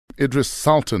Idris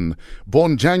Sultan,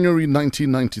 born January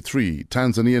 1993,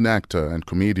 Tanzanian actor and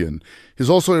comedian. He's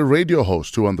also a radio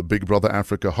host who won the Big Brother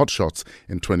Africa Hotshots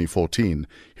in 2014.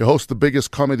 He hosts the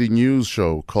biggest comedy news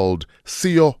show called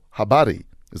Sio Habari.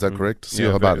 Is that correct?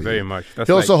 Sio Habari. Very much.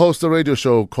 He also hosts a radio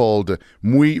show called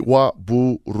Mwiwa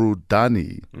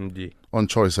Burudani on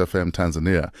Choice FM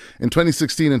Tanzania. In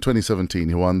 2016 and 2017,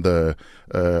 he won the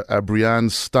Abrian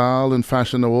Style and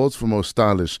Fashion Awards for Most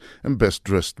Stylish and Best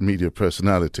Dressed Media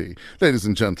Personality. Ladies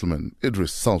and gentlemen,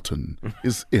 Idris Sultan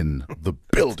is in the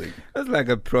building. That's like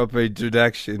a proper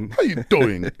introduction. How are you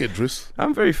doing, Idris?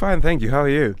 I'm very fine, thank you. How are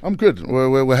you? I'm good.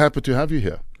 We're happy to have you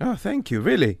here. Oh, thank you.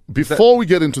 Really? Before we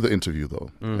get into the interview,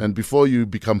 though, and before you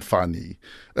become funny,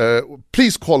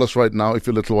 please call us right now if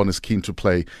your little one is keen to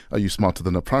play Are You Smarter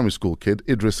Than a Primary School Kid?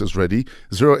 Idris is ready.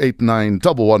 089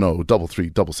 110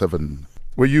 3377.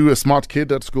 Were you a smart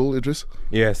kid at school, Idris?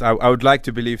 Yes, I would like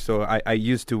to believe so. I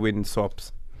used to win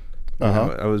SOPs.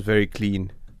 I was very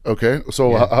clean. Okay,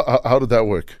 so how did that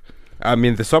work? I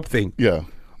mean, the SOP thing. Yeah.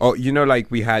 Oh, you know,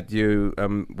 like we had you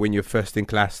when you're first in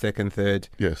class, second, third.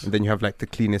 Yes. And then you have like the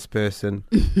cleanest person.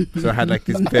 So I had like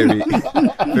this very,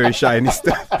 very shiny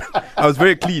stuff. I was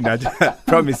very clean. I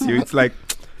promise you. It's like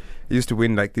I used to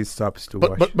win like these SOPs to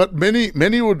wash. But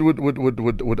many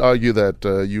would argue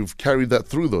that you've carried that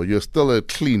through, though. You're still a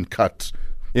clean cut,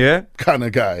 kind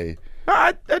of guy.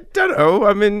 I don't know.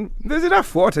 I mean, there's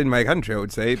enough water in my country, I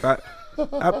would say, but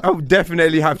I would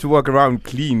definitely have to walk around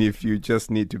clean if you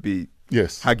just need to be.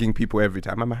 Yes. Hugging people every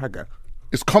time. I'm a hugger.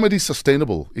 Is comedy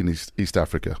sustainable in East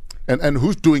Africa? And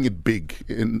who's doing it big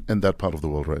in that part of the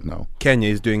world right now? Kenya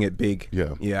is doing it big.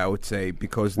 Yeah. Yeah, I would say,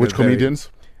 because which comedians?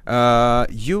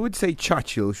 You would say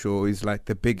Churchill Show is like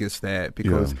the biggest there,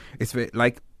 because it's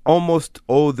like almost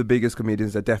all the biggest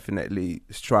comedians are definitely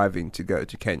striving to go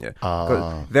to Kenya.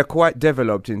 Because they're quite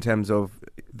developed in terms of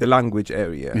the language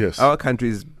area. Yes. Our country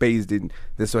is based in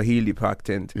the Swahili part,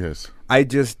 and yes. I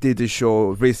just did a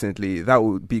show recently that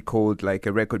would be called like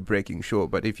a record-breaking show.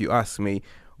 But if you ask me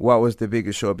what was the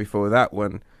biggest show before that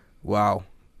one, wow,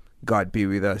 God be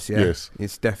with us. Yeah, yes.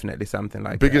 It's definitely something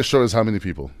like biggest show is how many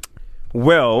people?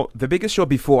 Well, the biggest show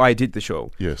before I did the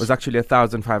show was actually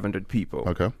 1,500 people.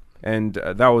 Okay. And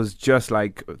that was just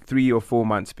like 3 or 4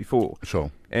 months before.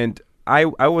 Sure. And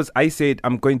I said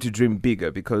I'm going to dream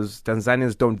bigger, because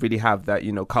Tanzanians don't really have that,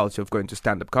 culture of going to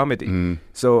stand-up comedy.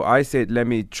 So I said, let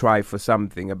me try for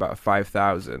something about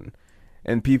 5,000.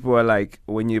 And people are like,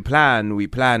 when you plan, we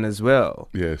plan as well.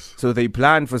 Yes. So they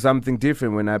planned for something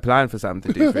different when I planned for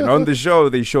something different. On the show,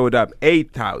 they showed up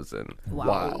 8,000.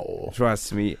 Wow.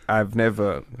 Trust me, I've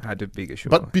never had a bigger show.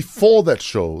 But before that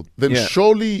show, then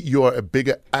surely you are a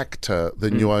bigger actor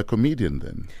than you are a comedian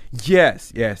then?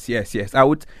 Yes. I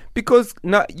would, because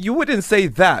you wouldn't say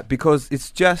that, because it's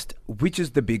just which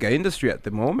is the bigger industry at the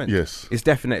moment. Yes. It's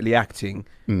definitely acting.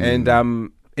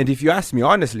 And if you ask me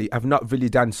honestly, I've not really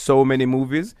done so many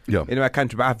movies in my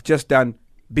country, but I've just done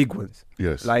big ones.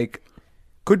 Yes. Like,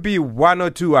 could be 1 or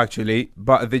 2 actually,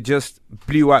 but they just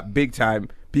blew up big time.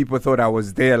 People thought I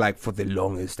was there like for the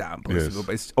longest time possible,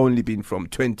 but it's only been from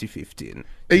 2015.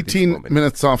 18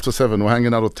 minutes after 7, we're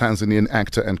hanging out with Tanzanian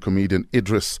actor and comedian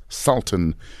Idris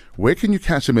Sultan. Where can you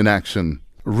catch him in action?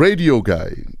 Radio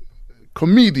guy,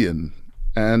 comedian,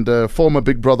 and former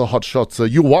Big Brother Hotshots.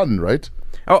 You won, right?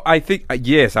 Oh, I think,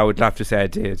 yes, I would love to say I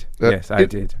did. Yes, I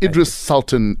did. Idris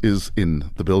Sultan is in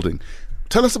the building.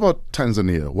 Tell us about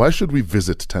Tanzania. Why should we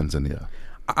visit Tanzania?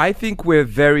 I think we're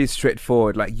very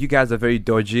straightforward. Like, you guys are very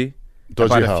dodgy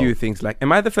about a few things. Like,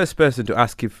 am I the first person to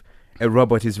ask if a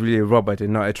robot is really a robot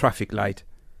and not a traffic light?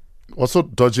 What's so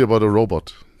dodgy about a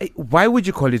robot? Why would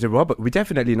you call it a robot? We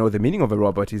definitely know the meaning of a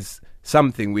robot is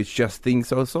something which just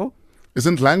thinks also.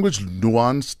 Isn't language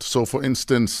nuanced? So, for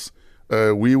instance,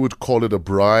 we would call it a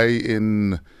braai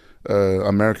in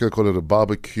America, they call it a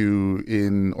barbecue.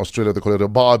 In Australia, they call it a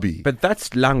barbie. But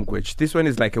that's language. This one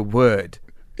is like a word.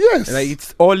 Yes. Like,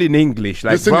 it's all in English.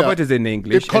 Like, robot is in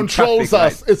English. It controls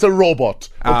us. It's a robot.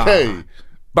 Okay.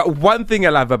 But one thing I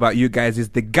love about you guys is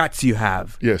the guts you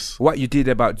have. Yes. What you did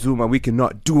about Zuma, we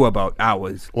cannot do about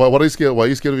ours. What are you scared? Why are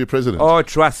you scared of your president? Oh,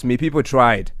 trust me, people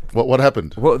tried. What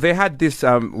happened? Well, they had this.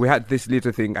 We had this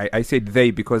little thing. I said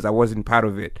they because I wasn't part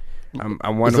of it.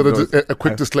 I'm one of those. A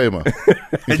quick disclaimer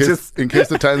in case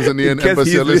the Tanzanian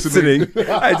embassy are listening.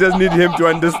 I just need him to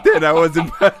understand I wasn't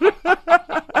part of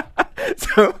it.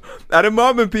 So at the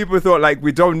moment, people thought like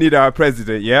we don't need our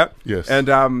president, Yes.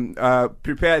 And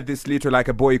prepared this little like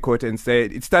a boycott and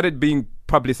said it started being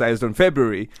publicized on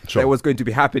February. That was going to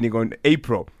be happening on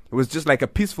April. It was just like a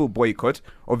peaceful boycott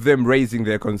of them raising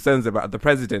their concerns about the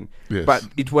president. Yes. But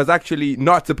it was actually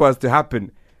not supposed to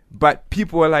happen. But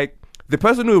people were like, The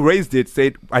person who raised it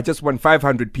said, I just want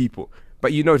 500 people.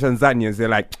 But Tanzanians, they're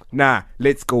like, nah,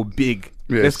 let's go big.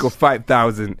 Yes. Let's go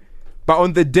 5,000. But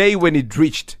on the day when it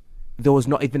reached, there was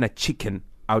not even a chicken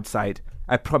outside.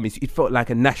 I promise you, it felt like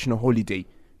a national holiday.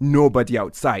 Nobody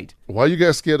outside. Why are you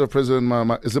guys scared of President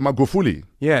Is it Magufuli?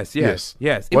 Yes.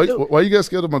 Why are you guys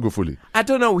scared of Magufuli? I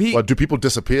don't know. Do people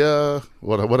disappear?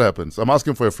 What happens? I'm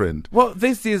asking for a friend. Well,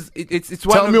 this is it's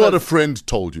one. Tell me what a friend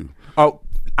told you. Oh,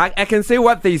 I can say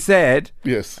what they said.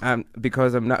 Yes.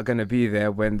 Because I'm not gonna be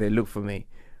there when they look for me.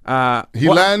 He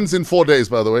lands in 4 days,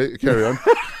 by the way. Carry on.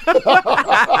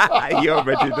 You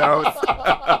already know.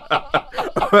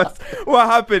 What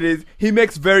happened is he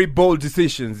makes very bold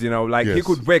decisions, he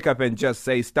could wake up and just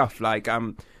say stuff like,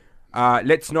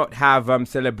 let's not have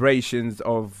celebrations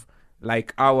of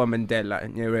like our Mandela,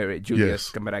 Nyerere,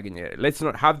 Julius Kambarage Nyerere. Let's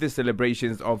not have the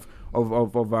celebrations of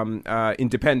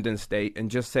Independence Day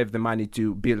and just save the money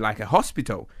to build like a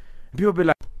hospital. People be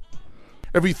like,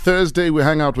 every Thursday, we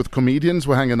hang out with comedians.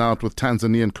 We're hanging out with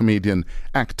Tanzanian comedian,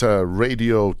 actor,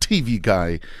 radio, TV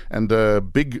guy, and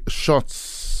Big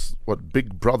Shots,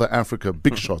 Big Brother Africa,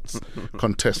 Big Shots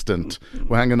contestant.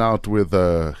 We're hanging out with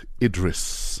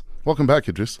Idris. Welcome back,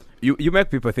 Idris. You make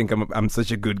people think I'm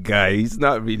such a good guy. It's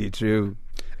not really true.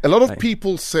 A lot of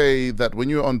people say that when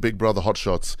you're on Big Brother Hot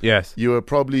Shots, yes, you are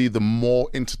probably the more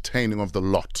entertaining of the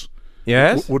lot.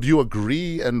 Yes. Would you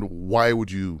agree, and why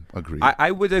would you agree? I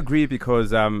would agree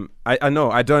because I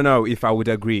don't know if I would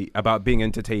agree about being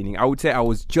entertaining. I would say I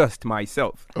was just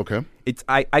myself. Okay.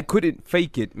 I couldn't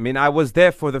fake it. I mean, I was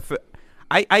there for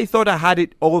I thought I had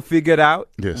it all figured out.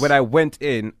 Yes. When I went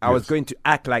in, I was going to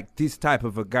act like this type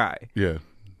of a guy. Yeah.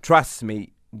 Trust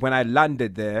me, when I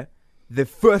landed there, the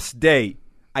first day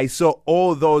I saw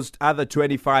all those other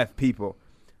 25 people,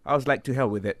 I was like, to hell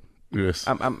with it. Yes.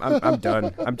 I'm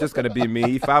done. I'm just gonna be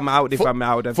me. If I'm out, I'm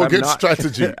out. If forget I'm not,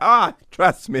 strategy.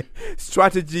 Trust me.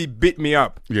 Strategy beat me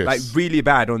up. Yes. Like really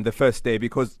bad on the first day,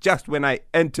 because just when I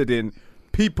entered in,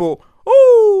 people,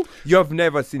 you've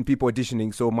never seen people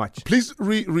auditioning so much. Please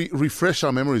refresh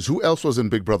our memories. Who else was in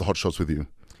Big Brother Hot Shots with you?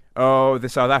 Oh, the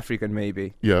South African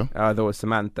maybe. Yeah. There was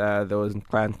Samantha. There was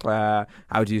Ntlantla.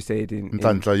 How do you say it in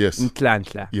Ntlantla? Yes.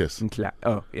 Ntlantla. Yes.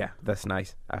 Oh, yeah. That's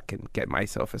nice. I can get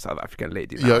myself a South African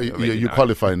lady Yeah, now. you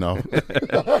qualify now.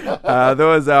 There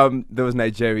was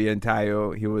Nigerian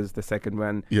Tayo. He was the second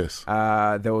one. Yes.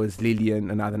 There was Lillian,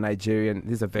 another Nigerian.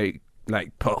 These are very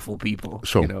powerful people.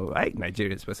 Sure.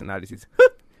 Nigerians' personalities.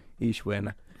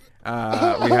 Ishwena.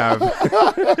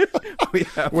 We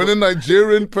have when a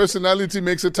Nigerian personality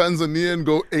makes a Tanzanian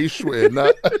go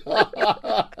Ishwena.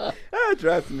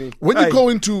 Trust me. When you go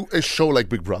into a show like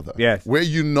Big Brother, yes, where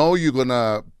you're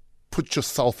gonna put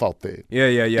yourself out there,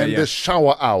 and the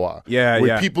shower hour,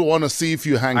 where people want to see if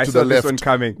you hang to the left. This one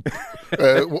coming.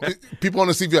 People want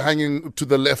to see if you're hanging to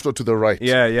the left or to the right.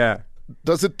 Yeah.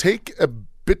 Does it take a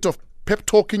bit of pep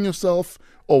talking yourself,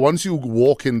 or once you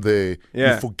walk in there,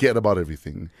 you forget about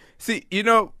everything? See,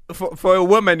 for a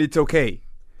woman, it's okay.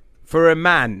 For a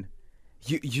man,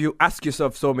 you ask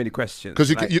yourself so many questions. Because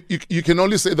you can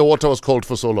only say the water was cold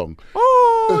for so long.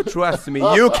 Oh, trust me,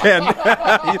 you can.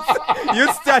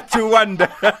 you start to wonder,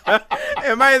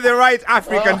 am I the right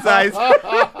African size?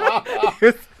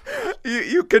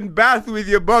 You can bath with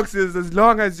your boxers as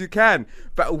long as you can.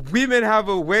 But women have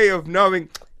a way of knowing,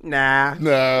 nah,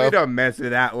 we don't mess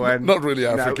with that one. Not really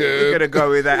African. We're going to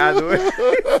go with that other one.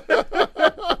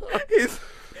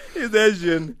 He's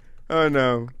Asian. Oh,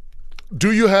 no.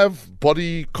 Do you have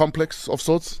body complex of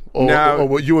sorts? Or, no.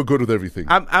 Or you were good with everything?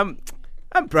 I'm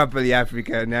properly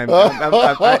African. I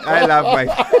love my...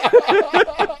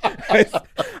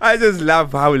 I just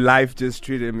love how life just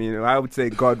treated me. I would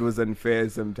say God was unfair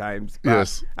sometimes. But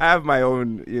yes. I have my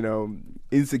own,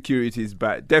 insecurities,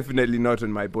 but definitely not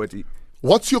on my body.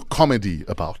 What's your comedy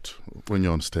about when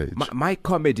you're on stage? My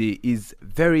comedy is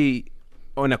very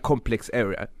on a complex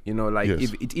area.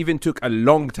 It even took a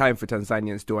long time for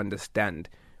Tanzanians to understand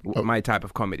my type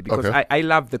of comedy, because I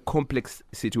love the complex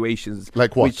situations.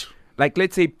 Like what?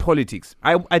 Let's say politics.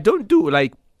 I don't do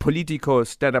political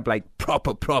stand-up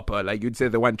proper, like you'd say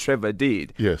the one Trevor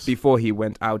did before he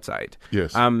went outside.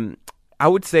 Yes. I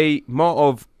would say more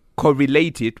of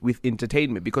correlated with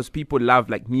entertainment, because people love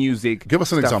music. Give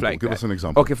us an example. Give us an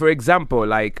example. Okay, for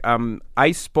example,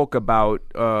 I spoke about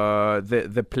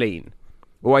the plane,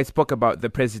 or I spoke about the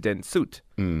president's suit,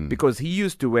 because he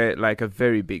used to wear a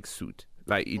very big suit,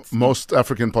 Like it's most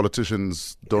African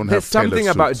politicians don't there's have tailored something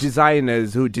about suits.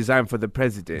 designers who design for the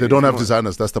president. They don't have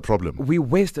designers. That's the problem. We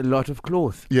waste a lot of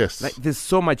cloth. Yes. Like there's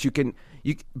so much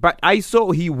but I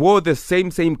saw he wore the same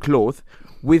cloth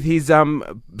with his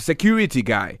security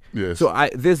guy. Yes. So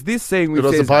there's this saying which It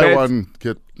was says a buy birds- one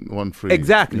get one free.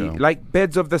 Exactly. Yeah. Like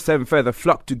birds of the same feather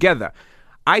flock together.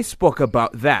 I spoke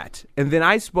about that, and then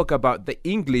I spoke about the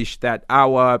English that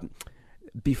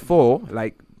before,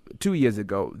 like 2 years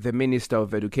ago, the Minister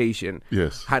of Education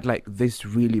Yes. had like this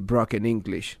really broken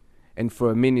English. And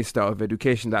for a Minister of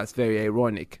Education, that's very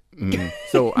ironic.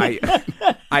 So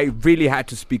I really had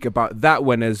to speak about that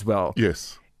one as well.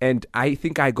 Yes. And I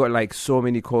think I got like so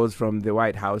many calls from the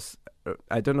White House.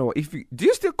 I don't know do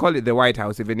you still call it the White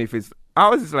House, even if it's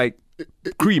ours is like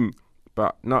cream,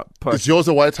 but not push. Is yours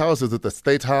the White House? Is it the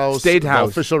State House? State House.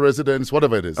 The official residence,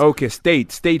 whatever it is. Okay,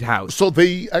 State House. So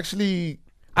they actually...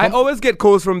 I always get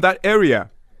calls from that area.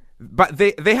 But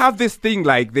they have this thing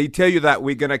like they tell you that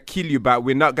we're going to kill you, but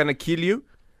we're not going to kill you.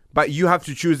 But you have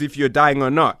to choose if you're dying or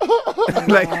not.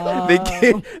 Like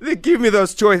they give me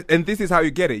those choices, and this is how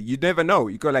you get it. You never know.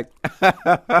 You go like,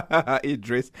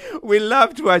 Idris, we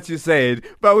loved what you said,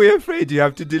 but we're afraid you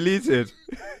have to delete it.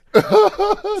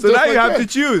 So now you have to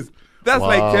choose. That's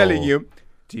like telling you,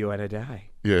 do you want to die?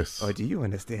 Yes. Or do you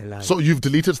want to stay alive? So you've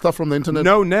deleted stuff from the internet?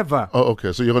 No, never. Oh,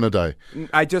 okay. So you're going to die.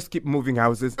 I just keep moving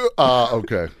houses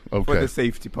Okay. for Okay. the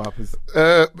safety purpose.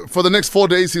 For the next 4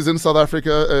 days, he's in South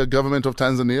Africa, government of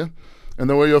Tanzania. And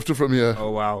then where are you off to from here?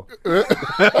 Oh, wow.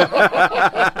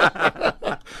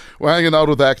 We're hanging out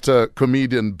with actor,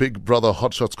 comedian, Big Brother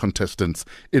Hotshots contestant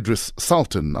Idris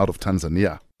Sultan out of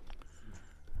Tanzania.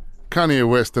 Kanye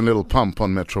West and Little Pump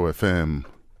on Metro FM.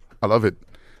 I love it.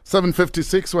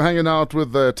 7:56, we're hanging out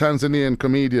with the Tanzanian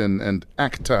comedian and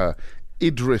actor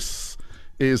Idris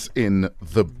is in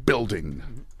the building.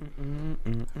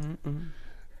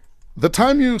 The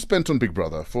time you spent on Big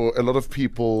Brother for a lot of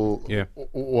people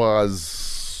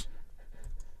was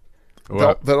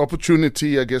that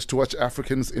opportunity, I guess, to watch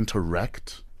Africans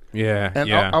interact. Yeah,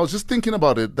 And I was just thinking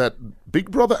about it, that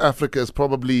Big Brother Africa is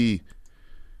probably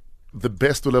the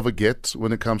best we'll ever get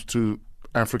when it comes to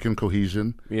African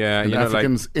cohesion. Yeah, and you know,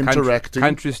 Africans like interacting.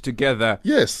 countries together.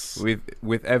 Yes.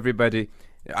 With everybody.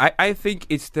 I think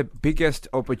it's the biggest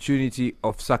opportunity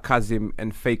of sarcasm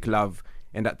and fake love,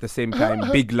 and at the same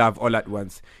time big love all at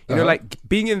once. You know, like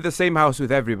being in the same house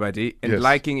with everybody and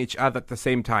liking each other at the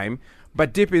same time,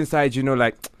 but deep inside, you know,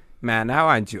 like, man, I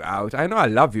want you out. I know I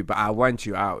love you, but I want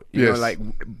you out. You know, like,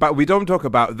 but we don't talk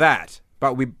about that.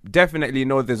 But we definitely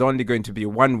know there's only going to be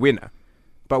one winner.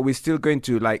 But we're still going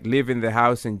to like live in the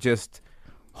house and just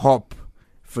hope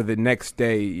for the next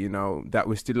day, you know, that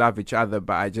we still love each other,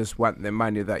 but I just want the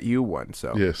money that you want.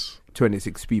 So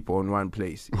 26 people in one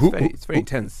place. It's very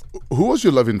intense. Who was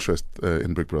your love interest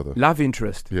in Big Brother? Love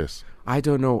interest? Yes. I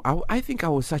don't know. I think I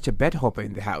was such a bed hopper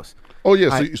in the house. Oh,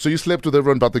 yeah. So you slept with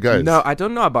everyone but the guys? No, I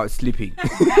don't know about sleeping.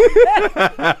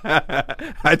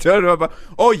 I don't know about...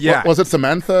 Oh, yeah. Was it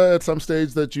Samantha at some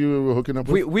stage that you were hooking up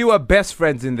with? We were best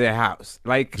friends in their house.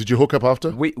 Like, did you hook up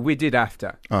after? We did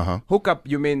after. Hook up,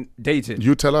 you mean dating?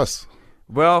 You tell us.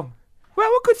 Well,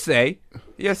 we could say.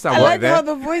 Yes, I like how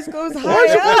the voice goes higher. Why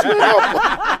is your voice going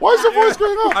up? Why is your voice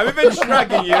going up? I'm even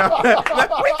shrugging, you know.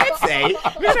 Like, we could say, you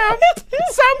know,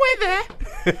 somewhere there.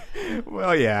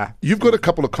 Well, yeah. You've got a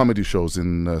couple of comedy shows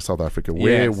in South Africa.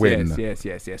 Where, when?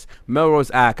 Yes. Melrose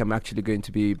Arc, I'm actually going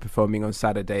to be performing on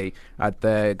Saturday at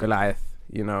the Goliath.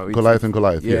 You know, Goliath and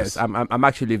Goliath. Yes, I'm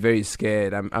actually very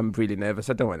scared. I'm really nervous.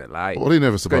 I don't want to lie. What are you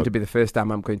nervous about? It's going to be the first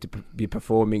time I'm going to be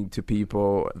performing to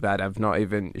people that have not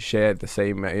even shared the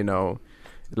same, you know,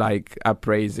 like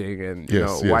uprising and you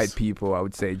know white people. I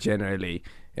would say generally,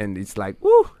 and it's like,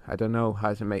 woo, I don't know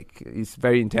how to make. It's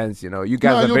very intense, you know. You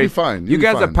guys are very fine. You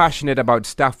guys are passionate about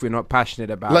stuff we're not passionate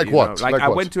about. Like what? Know? Like I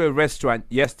what? went to a restaurant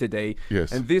yesterday,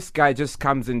 and this guy just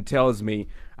comes and tells me,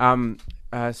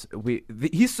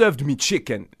 he served me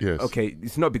chicken. Yes. Okay,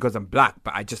 it's not because I'm black,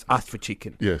 but I just asked for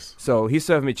chicken. Yes. So he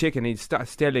served me chicken. And he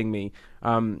starts telling me,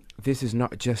 this is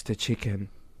not just a chicken.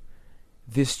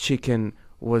 This chicken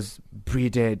was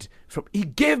breeded from. He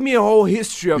gave me a whole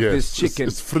history of this chicken.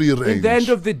 It's free range. At the end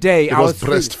of the day, I was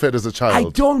breastfed as a child. I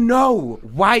don't know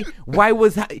why. Why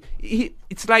was he?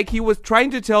 It's like he was trying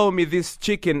to tell me this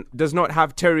chicken does not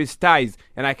have terrorist ties,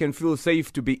 and I can feel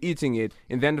safe to be eating it.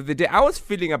 In the end of the day, I was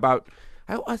feeling about.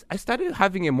 I started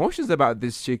having emotions about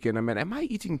this chicken. I mean, am I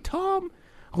eating Tom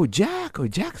or Jack or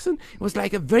Jackson? It was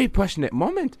like a very passionate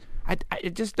moment. I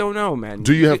just don't know, man.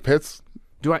 Do you have pets?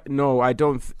 Do I? No, I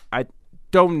don't. I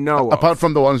don't know. Apart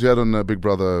from the ones you had on Big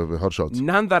Brother Hot Shots?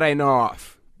 None that I know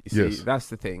of. You see, that's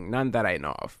the thing. None that I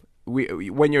know of.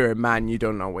 when you're a man, you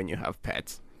don't know when you have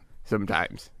pets.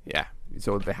 Sometimes, yeah, it's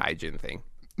all the hygiene thing.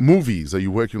 Movies? Are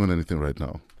you working on anything right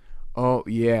now? Oh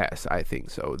yes, I think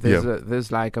so.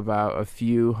 There's like about a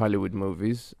few Hollywood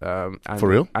movies. For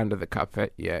real? Under the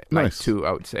carpet, yeah. Nice. Like 2,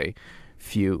 I would say.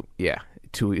 Few, yeah.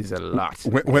 2 is a lot.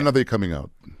 When are they coming out?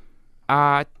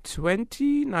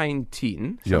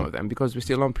 2019, some of them, because we're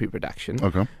still on pre-production.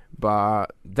 Okay. But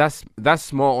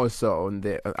that's more also on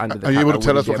the under the. Are you able to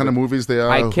tell us what kind of movies they are?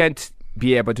 I can't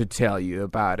be able to tell you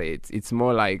about it. It's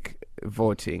more like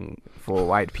voting for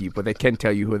white people. They can't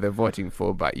tell you who they're voting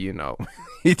for, but you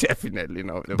definitely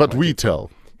know. But we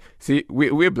tell. See,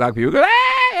 we're black people. Go, hey,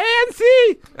 ANC!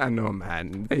 I know,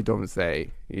 man. They don't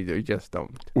say. You just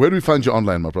don't. Where do we find you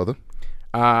online, my brother?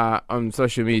 On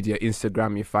social media,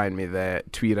 Instagram, you find me there.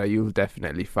 Twitter, you'll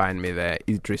definitely find me there.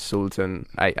 Idris Sultan.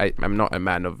 I'm not a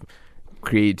man of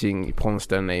creating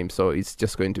pornstar names, so it's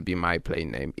just going to be my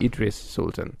plain name, Idris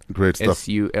Sultan. Great stuff.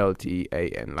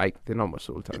 Sultan, like the normal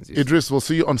sultans. Idris, we'll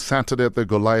see you on Saturday at the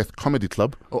Goliath Comedy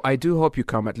Club. Oh, I do hope you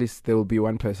come. At least there will be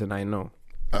one person I know.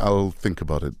 I'll think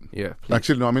about it. Yeah, please.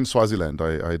 Actually, no, I'm in Swaziland.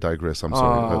 I digress. I'm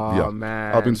sorry. Oh,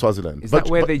 man. I'll be in Swaziland. Is that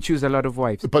where they choose a lot of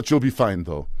wives? But you'll be fine,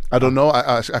 though. I don't know.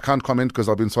 I can't comment because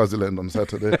I'll be in Swaziland on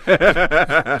Saturday.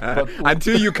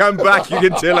 Until you come back, you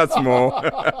can tell us more.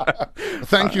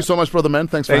 Thank you so much, brother man.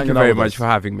 Thanks for hanging out with us. Thank you very much for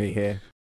having me here.